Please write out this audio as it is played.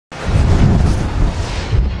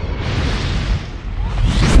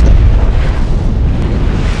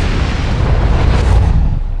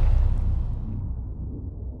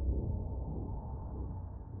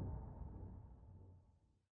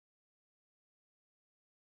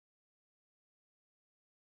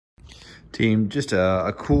Team, just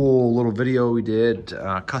a cool little video we did.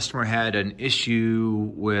 Customer had an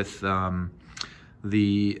issue with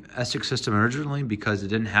the Estic system originally because it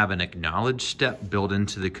didn't have an acknowledge step built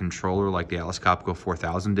into the controller like the Atlas Copco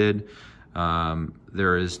 4000 did.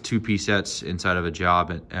 There is 2 P-sets inside of a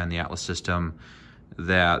job and the Atlas system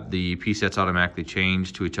that the P-sets automatically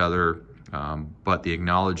change to each other, but the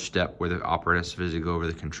acknowledge step where the operator has to physically go over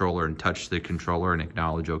the controller and touch the controller and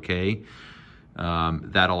acknowledge okay,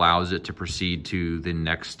 that allows it to proceed to the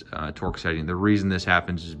next torque setting. The reason this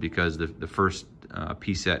happens is because the first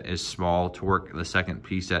P-set is small torque, the second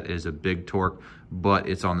P-set is a big torque, but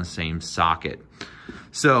it's on the same socket.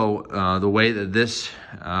 So the way that this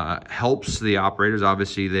helps the operators,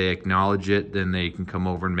 obviously they acknowledge it, then they can come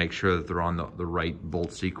over and make sure that they're on the right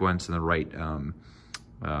bolt sequence and the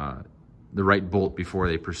right bolt before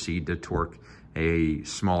they proceed to torque a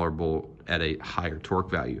smaller bolt at a higher torque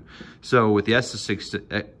value. So with the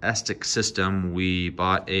Estic system, we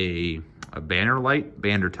bought a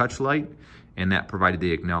banner touch light, and that provided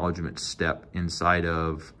the acknowledgement step inside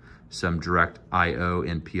of some direct IO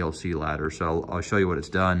and PLC ladder. So I'll show you what it's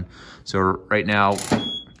done. So right now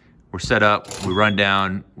we're set up, we run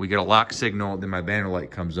down, we get a lock signal, then my banner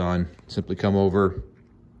light comes on. Simply come over,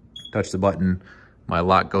 touch the button, my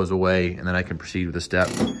lock goes away, and then I can proceed with the step.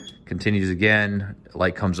 Continues again,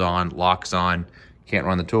 light comes on, locks on, can't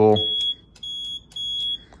run the tool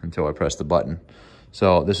until I press the button.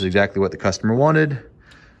 So this is exactly what the customer wanted.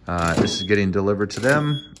 This is getting delivered to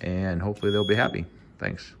them, and hopefully they'll be happy.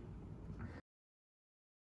 Thanks.